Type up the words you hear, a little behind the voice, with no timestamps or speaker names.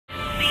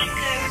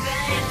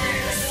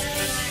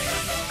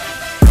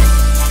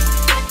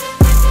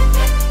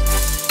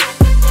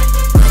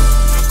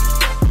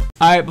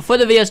Alright, before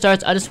the video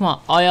starts, I just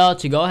want all y'all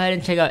to go ahead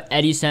and check out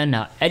Edison.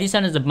 Now,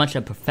 Edison is a bunch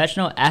of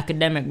professional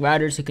academic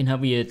writers who can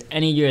help you with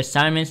any of your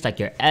assignments, like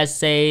your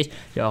essays,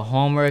 your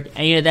homework,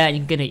 any of that. You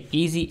can get an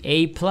easy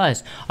A+. All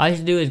you have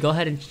to do is go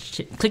ahead and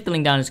click the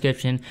link down in the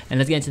description, and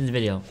let's get into this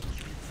video.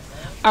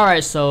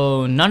 Alright,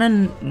 so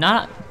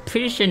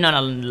pretty sure not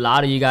a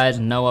lot of you guys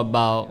know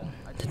about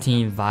the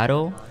team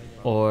Vital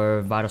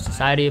or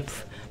VitalSociety.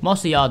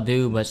 Most of y'all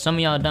do, but some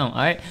of y'all don't.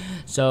 Alright,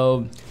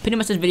 so pretty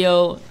much this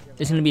video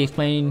is going to be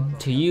explaining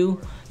to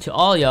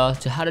all y'all,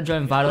 to how to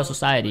join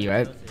VitalSociety,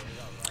 right?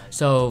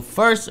 So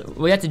first,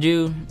 what you have to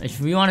do, if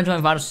you want to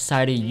join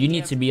VitalSociety, you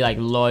need to be like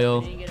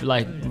loyal.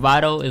 Like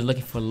Vital is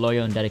looking for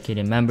loyal and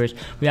dedicated members.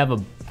 We have a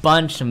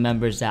bunch of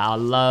members that I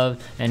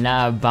love and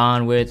that I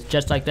bond with,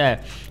 just like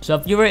that. So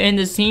if you were in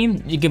this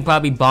team, you can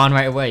probably bond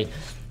right away.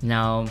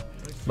 Now,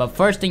 but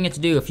first thing you have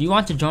to do, if you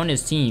want to join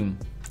this team,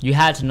 you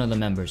had to know the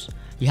members.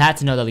 You had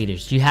to know the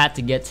leaders. You had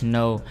to get to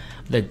know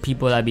the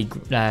people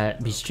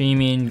that be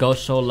streaming, go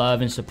show love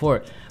and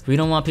support. We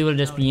don't want people to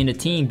just be in the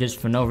team just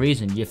for no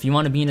reason. If you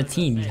want to be in a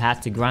team, you have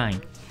to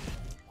grind.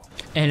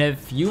 And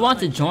if you want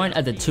to join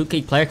as a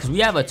 2K player, because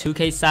we have a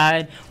 2K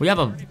side, we have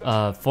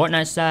a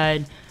Fortnite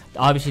side,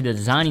 obviously the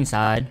designing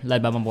side,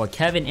 led by my boy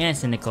Kevin and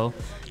Cynical.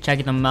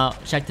 Check them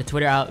out. Check the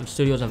Twitter out of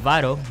Studios of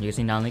Vital. You can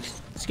see down in the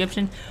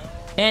description.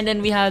 And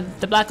then we have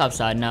the Black Ops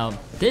side. Now,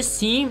 this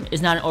team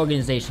is not an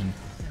organization.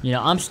 You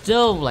know, I'm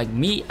still like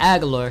me,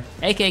 Aguilar,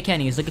 aka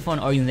Kenny, is looking for an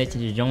organization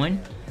to join,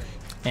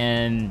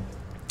 and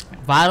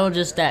Vital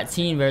just that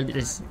team where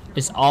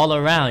it's all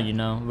around. You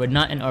know, we're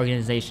not an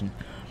organization.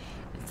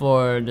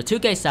 For the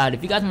 2K side,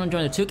 if you guys want to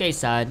join the 2K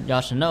side,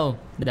 y'all should know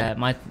that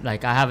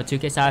I have a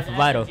 2K side for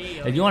Vital.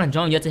 If you want to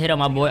join, you have to hit on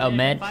my boy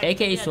Ahmed,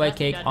 aka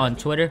Swagcake, on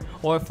Twitter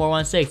or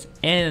 416.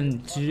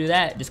 And to do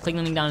that, just click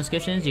the link down in the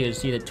description. So you can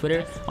see the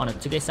Twitter on the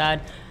 2K side.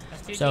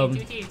 So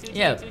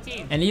yeah,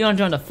 and you want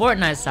to join the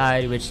Fortnite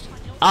side, which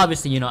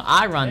obviously, you know,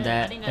 I run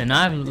that, and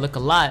I look a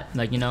lot,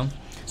 like, you know.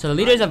 So the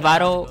leaders of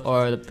Vital,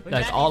 or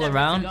like all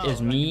around,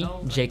 is me,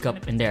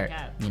 Jacob, and Derek.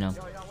 You know,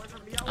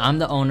 I'm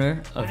the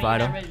owner of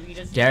Vital.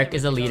 Derek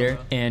is a leader,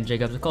 and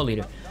Jacob's a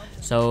co-leader.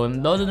 So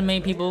those are the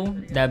main people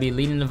that be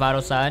leading the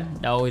Vital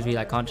side. That always be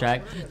like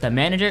contract. The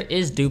manager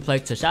is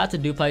Duplex. So shout out to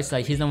Duplex.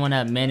 Like, he's the one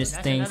that manages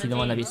things. He's the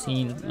one that be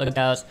seeing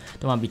lookouts.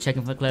 The one be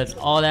checking for clips,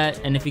 all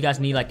that. And if you guys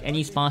need like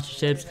any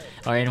sponsorships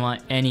or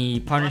any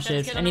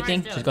partnerships,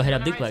 anything, just go hit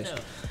up Duplex.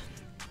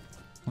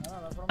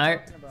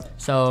 Alright,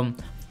 so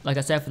like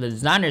I said, for the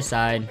designer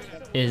side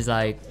is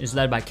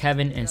led by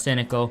Kevin and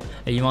Cynical.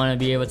 If you want to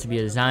be able to be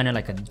a designer,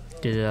 like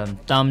a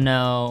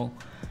thumbnail,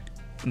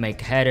 make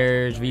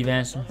headers,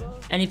 revamps,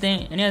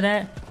 anything, any of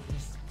that,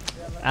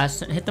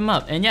 hit them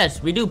up. And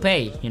yes, we do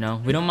pay. You know,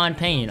 we don't mind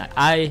paying. Like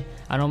I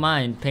don't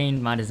mind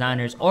paying my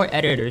designers or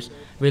editors.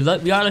 We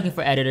are looking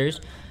for editors,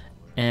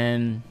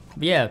 and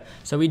yeah,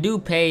 so we do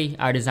pay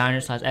our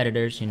designers /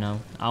 editors. You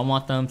know, I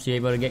want them to be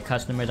able to get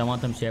customers. I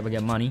want them to be able to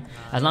get money,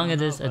 as long as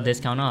it's a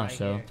discount off.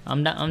 So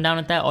I'm down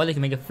with that. Or they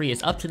can make it free.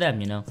 It's up to them.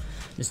 You know,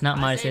 it's not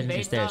my decision.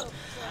 It's theirs.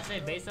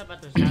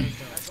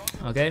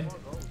 Okay,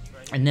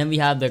 and then we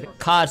have the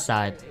COD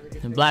side,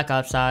 the Black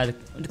Ops side,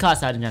 the COD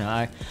side in general.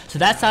 Alright, so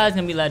that side is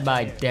gonna be led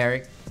by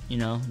Derek. You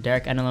know,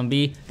 Derek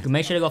NLMB.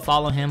 Make sure to go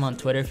follow him on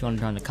Twitter if you want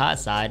to join the COD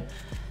side.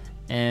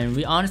 And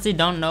we honestly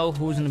don't know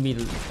who's gonna be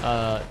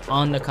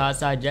on the COD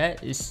side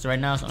yet. Right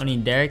now it's only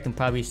Derek and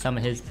probably some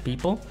of his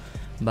people,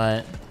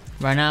 but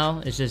right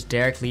now it's just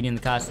Derek leading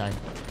the COD side.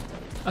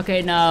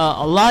 Okay,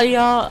 now a lot of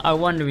y'all are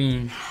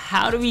wondering,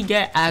 how do we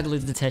get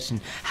Aguilar's attention?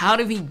 How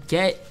do we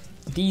get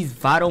these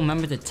Vital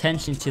members'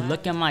 attention to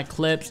look at my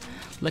clips,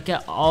 look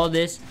at all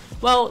this?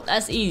 Well,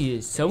 that's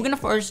easy. So we're gonna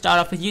first start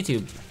off with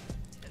YouTube.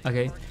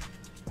 Okay,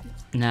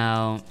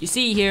 now you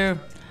see here,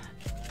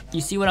 you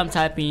see what I'm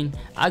typing.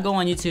 I go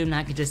on YouTube and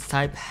I can just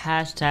type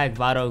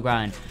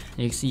 #VitalGrind. And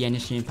you can see any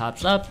stream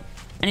pops up,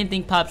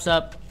 anything pops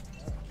up,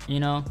 you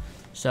know.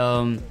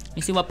 So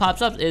you see what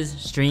pops up is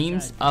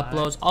streams,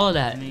 uploads, all of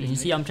that. And you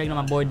see I'm checking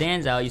my boy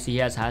Dan's out. You see he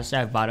has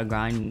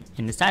 #VitalGrind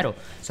in his title.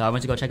 So I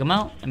went to go check him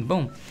out, and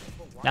boom.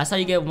 That's how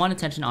you get one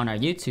attention on our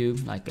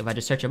YouTube. Like if I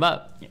just search him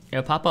up,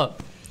 it'll pop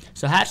up.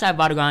 So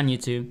 #VitalGrind on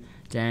YouTube.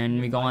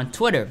 Then we go on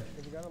Twitter.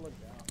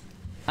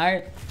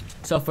 Alright.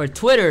 So for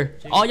Twitter,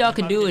 all y'all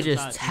can do is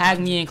just tag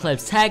me in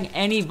clips. Tag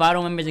any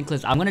Vital members in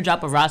clips. I'm going to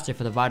drop a roster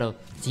for the Vital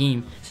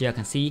team so y'all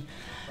can see.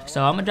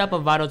 So I'm going to drop a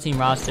Vital team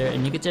roster,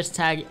 and you can just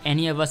tag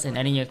any of us in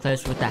any of your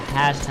clips with the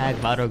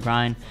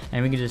 #VitalGrind.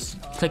 And we can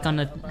just click on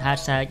the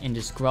hashtag and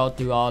just scroll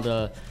through all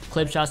the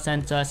clips y'all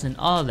sent us and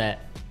all of that.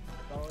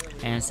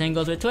 And same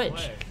goes with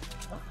Twitch.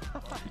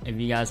 If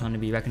you guys want to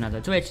be recognized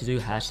on Twitch,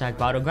 do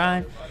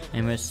 #VitalGrind,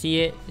 and we'll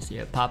see it. You see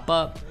it pop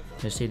up.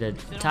 You'll see the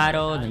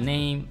title, the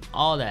name,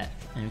 all that.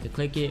 And you can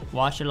click it,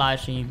 watch your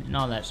live stream, and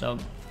all that. So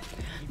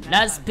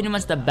that's pretty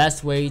much the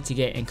best way to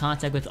get in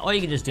contact with. Or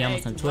you can just DM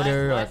us on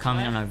Twitter or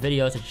comment on our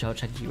videos to show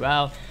check you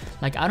out.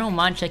 Like, I don't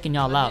mind checking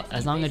y'all out,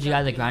 as long as you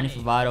guys are grinding for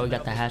Vital. You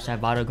got the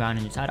 #VitalGrind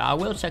in your title. I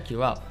will check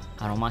you out.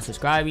 I don't mind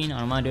subscribing. I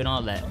don't mind doing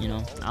all that. You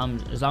know,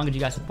 as long as you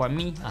guys support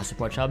me, I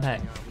support y'all back.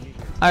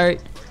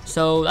 Alright,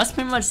 so that's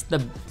pretty much the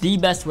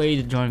best way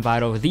to join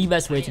Vital, the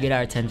best way to get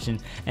our attention.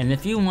 And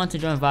if you want to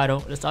join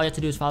Vital, that's all you have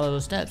to do is follow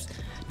those steps.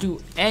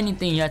 Do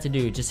anything you have to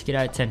do just to get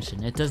our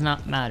attention. It does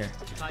not matter.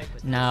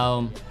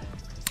 Now,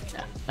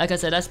 like I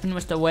said, that's pretty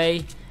much the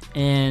way.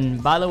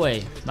 And by the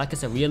way, like I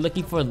said, we are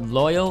looking for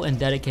loyal and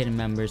dedicated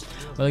members.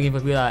 We're looking for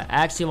people that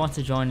actually want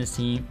to join the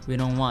team. We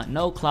don't want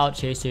no clout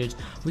chasers.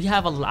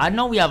 I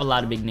know we have a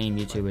lot of big name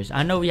YouTubers.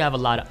 I know we have a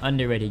lot of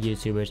underrated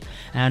YouTubers.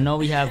 And I know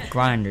we have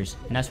grinders.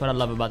 And that's what I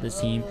love about this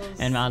team.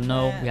 And I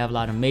know we have a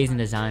lot of amazing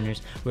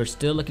designers. We're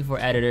still looking for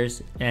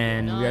editors.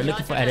 And we are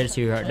looking for editors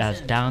who are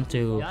that's down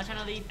to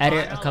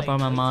edit a couple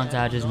of my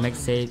montages,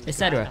 mixtape,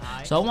 etc.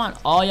 So I want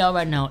all y'all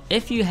right now,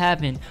 if you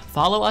haven't,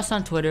 follow us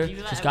on Twitter,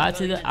 subscribe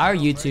to our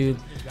YouTube,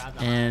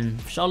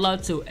 and show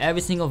love to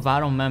every single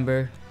Vital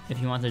member if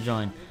you want to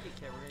join.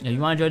 If you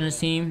want to join this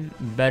team,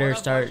 better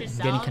start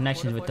getting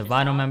connections with the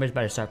Vital members,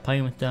 better start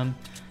playing with them,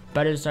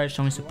 better start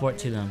showing support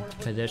to them,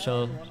 because they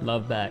show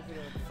love back.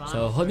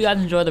 So hope you guys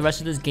enjoy the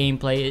rest of this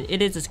gameplay.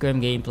 It is a scrim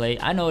gameplay.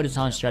 I know it is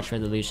on stretch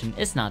resolution.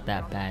 It's not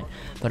that bad.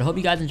 But I hope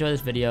you guys enjoy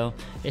this video.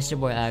 It's your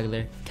boy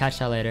Agler.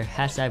 Catch y'all later.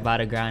 Hashtag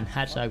VitalGrind.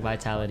 Hashtag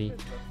Vitality.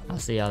 I'll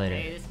see y'all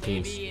later.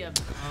 Peace.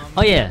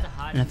 Oh yeah,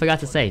 and I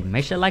forgot to say,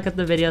 make sure to like up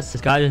the video,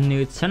 subscribe if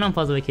new, turn on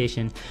post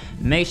notifications,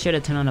 make sure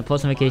to turn on the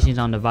post notifications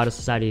on the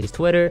VitalSociety's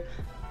Twitter,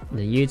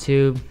 the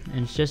YouTube,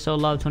 and it's just so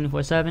love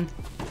 24/7.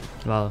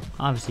 Well,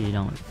 obviously you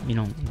don't, if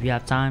you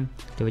have time,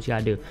 do what you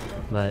gotta do.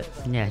 But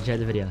yeah, enjoy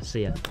the video.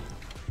 See ya.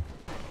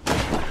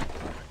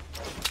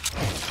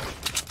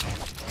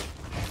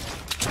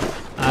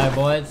 Alright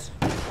boys.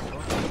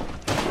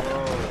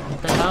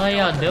 What the hell are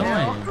y'all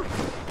doing?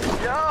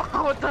 Yo,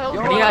 what the hell?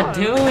 What are y'all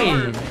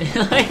doing?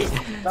 Like,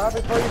 stop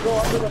before you go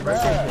under the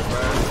map.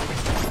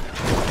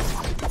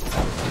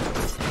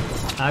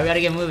 Alright, we gotta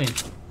get moving.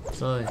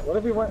 Slowly. What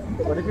if we went?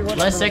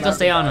 Let's Seiko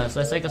stay on us.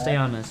 Let's Seiko stay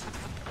on us.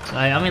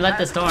 Like, I mean, let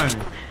the storm.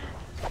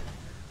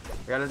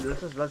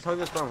 Let's hug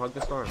the storm. Hug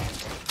the storm.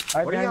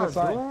 What are y'all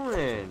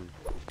doing?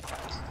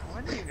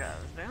 What are you guys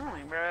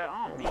doing, bro?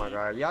 Oh my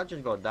god, y'all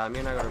just go die. Me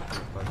and I gotta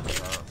fuck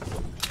this out.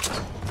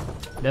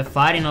 They're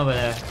fighting over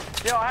there.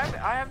 Yo,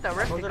 I have the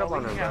rift.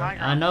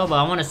 I know, but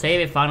I want to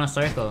save it. Final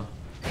circle.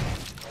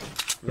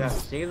 Yeah,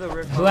 save the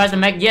rift. Who has the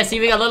mech? Yeah, see,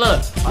 we got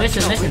look.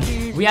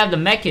 Listen. We have the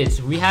mech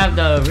kits. We have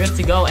the rift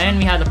to go, and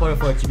we have the portal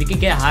fortress. We can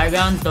get high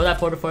ground, throw that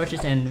portal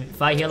fortress, and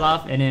fight heal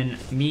off, and then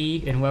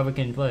me and whoever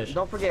can push.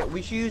 Don't forget,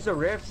 we should use the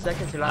rift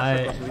second to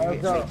last circle so we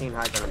can get 18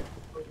 high ground.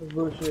 This is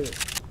bullshit.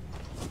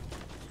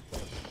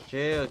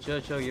 Chill.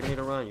 You don't need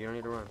to run. You don't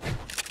need to run.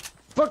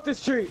 Fuck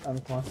this tree. I'm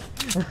fine.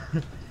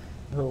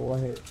 Oh, one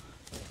hit.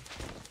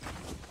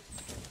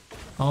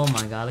 Oh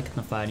my god, look at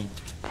the fighting.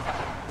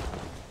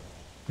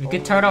 We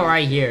could turtle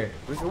right here.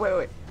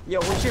 Wait. Yo,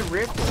 we should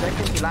rift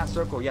second to last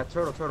circle. Yeah,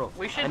 turtle.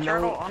 We should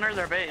turtle under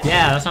their base.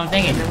 Yeah, that's what I'm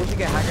thinking. And then we should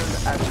get high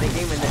ground at the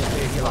game and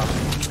then heal off.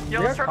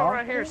 Yo, let's turtle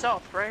right here,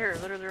 south. Right here,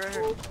 literally right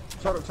here.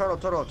 Turtle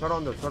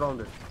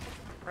under.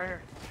 Right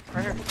here.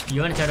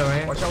 You want to turtle right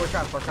here? Watch out with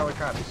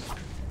traps.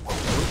 We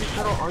should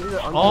turtle under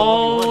the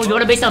Oh, you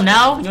want to base up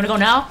now? You want to go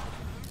now?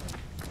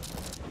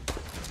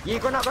 Yeah,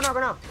 go now.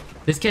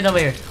 This kid's over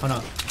here. Hold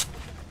on.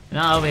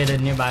 Not over here, they're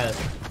nearby us.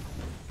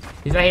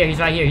 He's right here.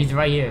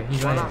 Right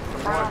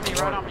on me.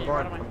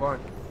 I'm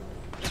going.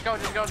 Just go.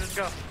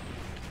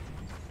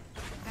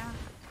 Yeah.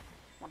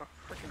 What a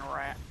freaking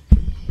rat.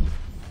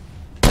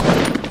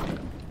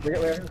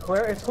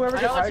 It's whoever I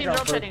gets high ground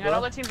first, I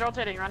know the team's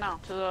rotating right now.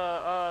 To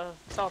the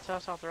south. They're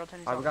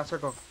rotating south. We got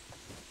circle.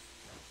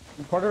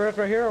 Part of the rift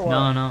right here or what?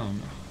 No.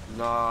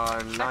 No,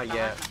 not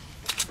yet.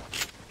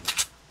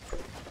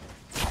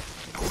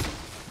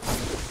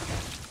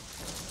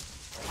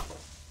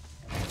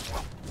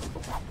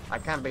 I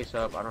can't base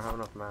up. I don't have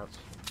enough mats.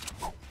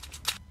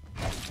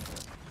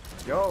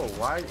 Yo,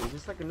 why is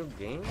this like a new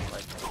game?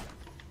 Like,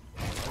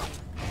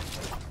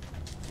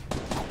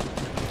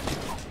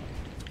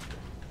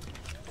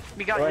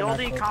 We got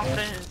Yodi,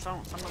 Confident, and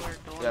some other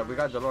Dolor. yeah, we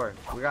got Dolor.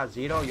 We got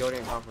Zito, Yodi,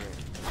 and Confident.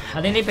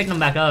 I think they picked him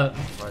back up.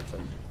 Right,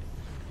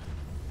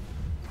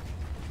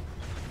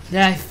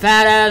 Yeah,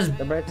 fat ass.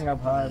 They're breaking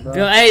up high, bro.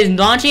 Yo, hey,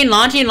 launching.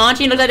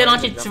 Look like they're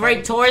launching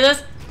right towards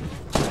us.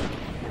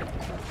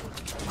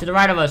 To the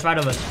right of us. They're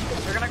gonna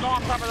go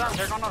on top of them.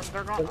 They're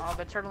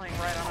turtling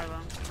right under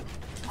them.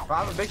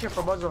 I have a big ship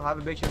for Buzzle. I have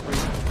a big ship for you.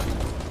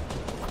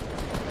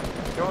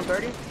 You're on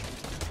 30?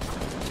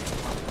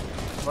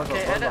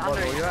 Okay, edit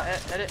under you.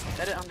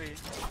 Edit under you.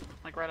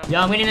 Like right under. Yo,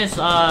 I'm getting this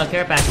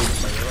care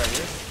package. Right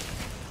here.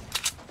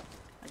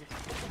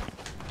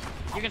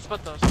 You can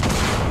split those.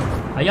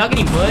 Are y'all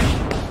getting pushed?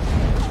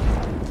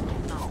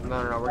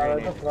 No, we're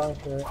getting it.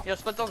 Yo,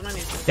 split those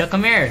minis. Yo,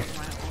 come here.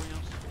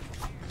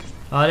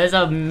 Oh, there's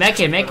a mech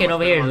kit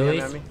over here,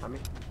 Luis.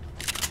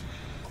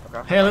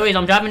 Okay. Hey, Luis,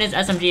 I'm dropping this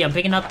SMG. I'm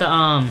picking up the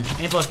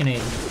info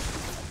grenade. Wait,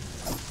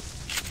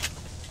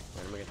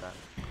 let me get that.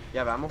 You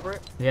have ammo for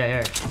it? Yeah,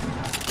 here.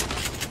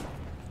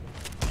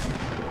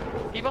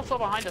 People still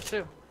behind us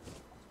too.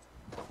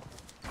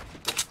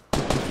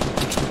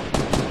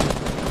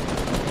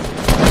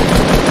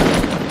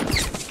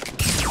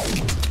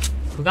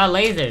 Who got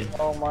lasered?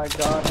 Oh my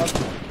god.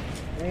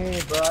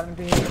 Hey, bro, I'm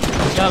being.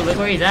 Yo, look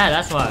where he's at.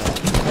 That's why.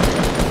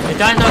 They're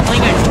trying to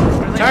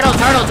clinger. Turtle.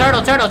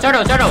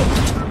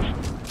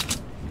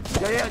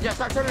 Yeah.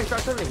 Start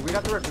turtling. We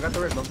got the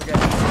rift. Don't forget.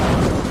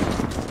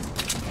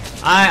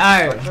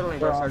 Alright. Start turtling,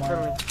 bro. Start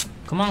turtling.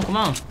 Come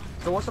on.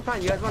 So what's the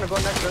plan? You guys want to go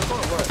next circle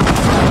or what?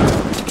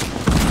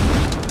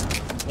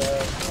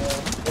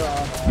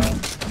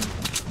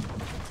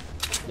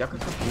 Y'all can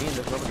come to me and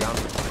there's nobody on me.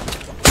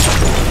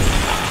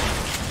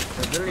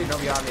 There's literally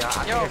nobody on me.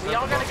 Yo, we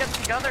all gotta get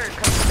together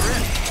because of the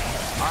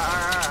rift.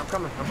 Alright, I'm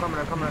coming.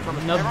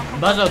 No,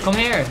 Buzzo, come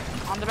here.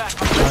 On the back.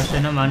 Oh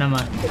shit, never mind.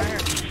 Right here.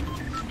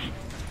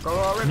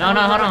 Go, Rift. No,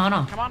 hold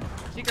on. Come on,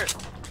 secret.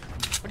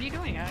 What are you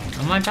doing, guys?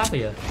 I'm on top of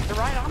you. They're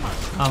right on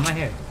us. Oh, I'm right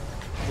here.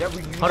 Yeah,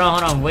 Hold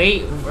on.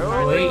 Wait.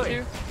 Wait.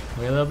 Wait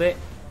a little bit.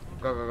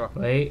 Go.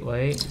 Wait.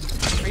 We're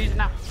using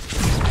now.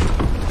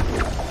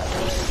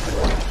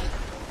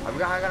 I've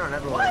got high gun on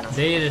everyone right now.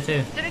 They use it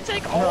too. Did it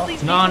take all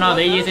these No, people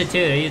they with use us?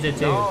 it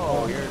too.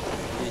 No, you're 2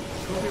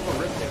 people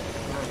ripped it.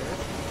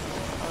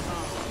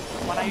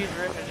 When I use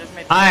rift, it just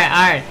made.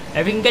 Alright.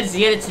 If we can get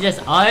it to just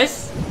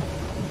us,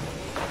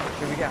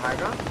 Can we get high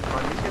gun?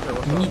 On these kids or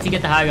what's we up? need to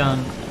get the high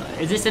ground.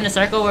 Is this in a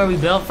circle where we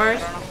build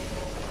first? I don't know.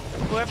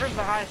 Whoever's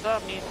the highest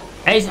up needs.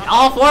 Hey,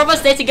 all 4 of us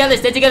stay together.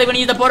 We're gonna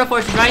use the portal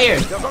forces right here.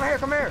 Yo, come here.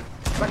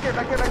 Back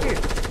here.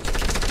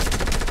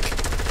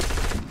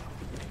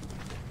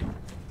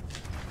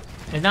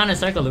 It's not in a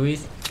circle,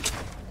 Luis.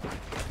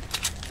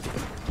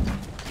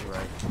 You're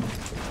right.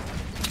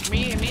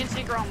 Me and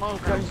Seeker on low Yo,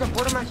 ground. you said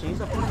portal match.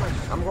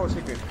 I'm going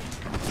secret.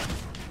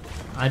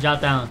 I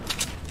dropped down.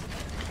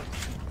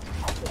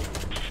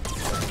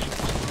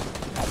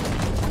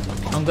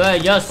 I'm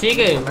good. Yo,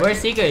 Seeker. Where's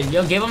Seeker?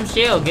 Yo, give him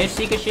shield. Give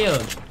Seeker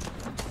shield.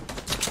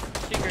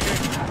 Seeker here.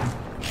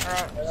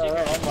 Alright,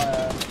 Seeker.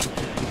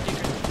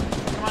 Seeker.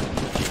 Come on.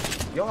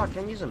 Yo, I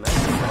can't use a match.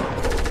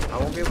 I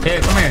won't be able to.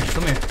 Here, come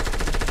here.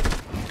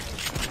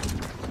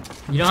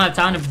 You don't have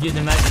time to use the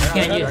magic. You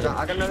can't use I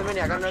it. got another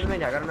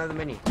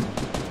mini.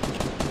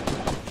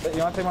 You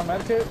wanna take my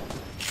med kit?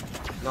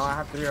 No, I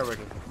have 3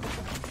 already.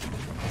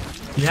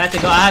 You have to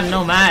go. I have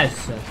no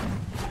mask.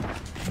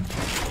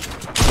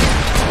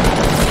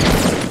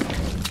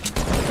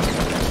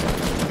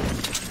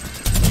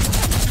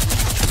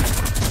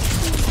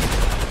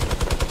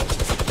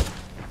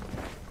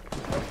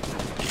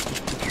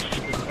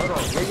 Hold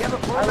on. Yeah, you have a I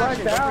portal match. like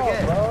Don't that,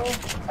 forget. bro.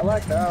 I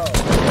like that.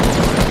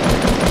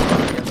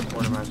 You have a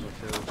portal match too.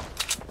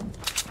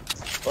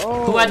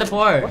 Oh, Who had the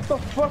port? What the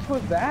fuck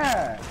was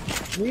that?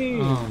 Me.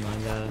 Oh my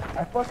god.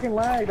 I fucking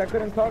lagged. I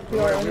couldn't talk to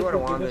you. We I would've only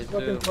won just this,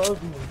 fucking too.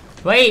 closed me.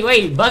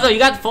 Wait, Buzzo, you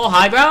got full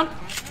high ground?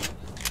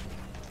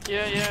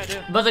 Yeah, I do.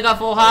 Buzzo got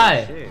full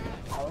high. Shit.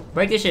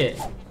 Break this shit.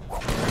 We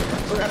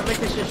gotta make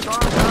this shit strong,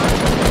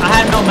 guys. I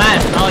have no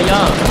mask. Oh, yo.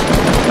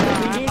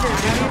 We need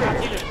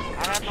it. I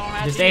have no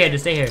match. Just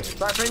stay here.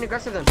 Start playing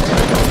aggressive then.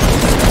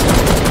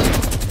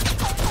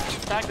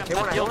 Tag them. Hey,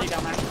 what That's I guilty want?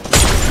 down there.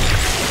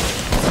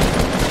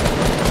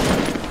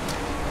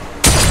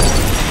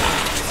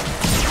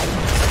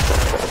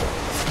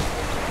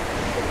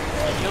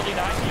 Guilty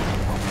died.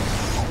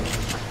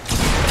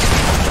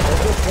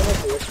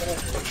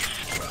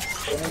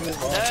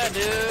 Yeah,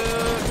 dude.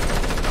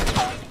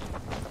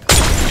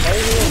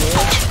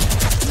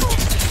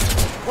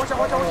 Watch out.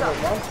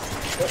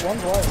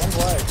 One's wide.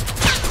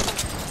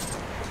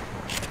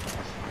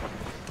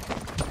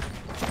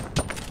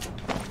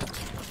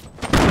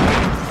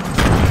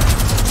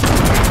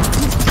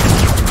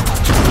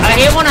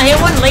 I hit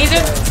one,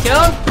 laser,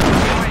 kill.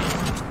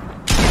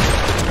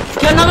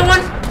 Kill another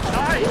one.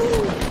 Nice.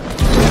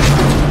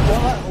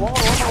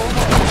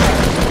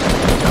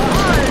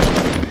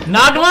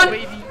 Knocked one.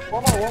 Baby.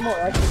 One more.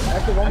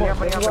 Actually, one more.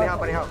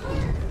 Bunny help.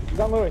 He's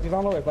on Lewis.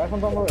 Last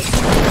one's on Lewis.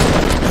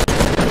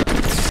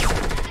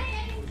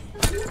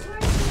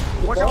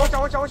 Watch out.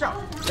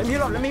 Let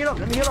me heal up.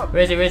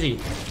 Where is he? He's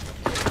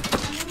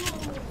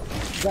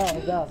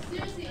down.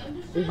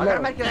 He's I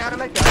gotta make it.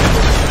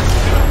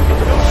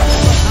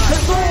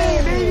 Go,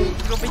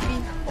 baby.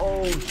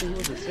 Oh, shit, he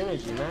was a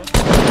synergy, man.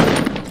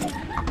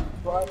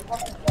 Bro, I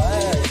fucking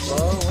lagged, bro.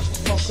 What the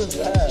fuck was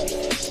that?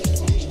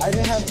 I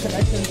didn't have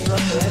connections to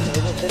run in. It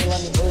just didn't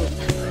let me move.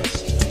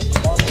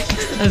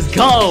 Let's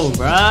go,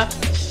 bruh.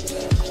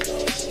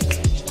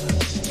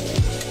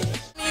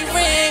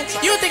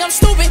 You think I'm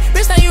stupid,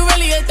 bitch, now you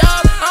really a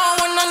dog.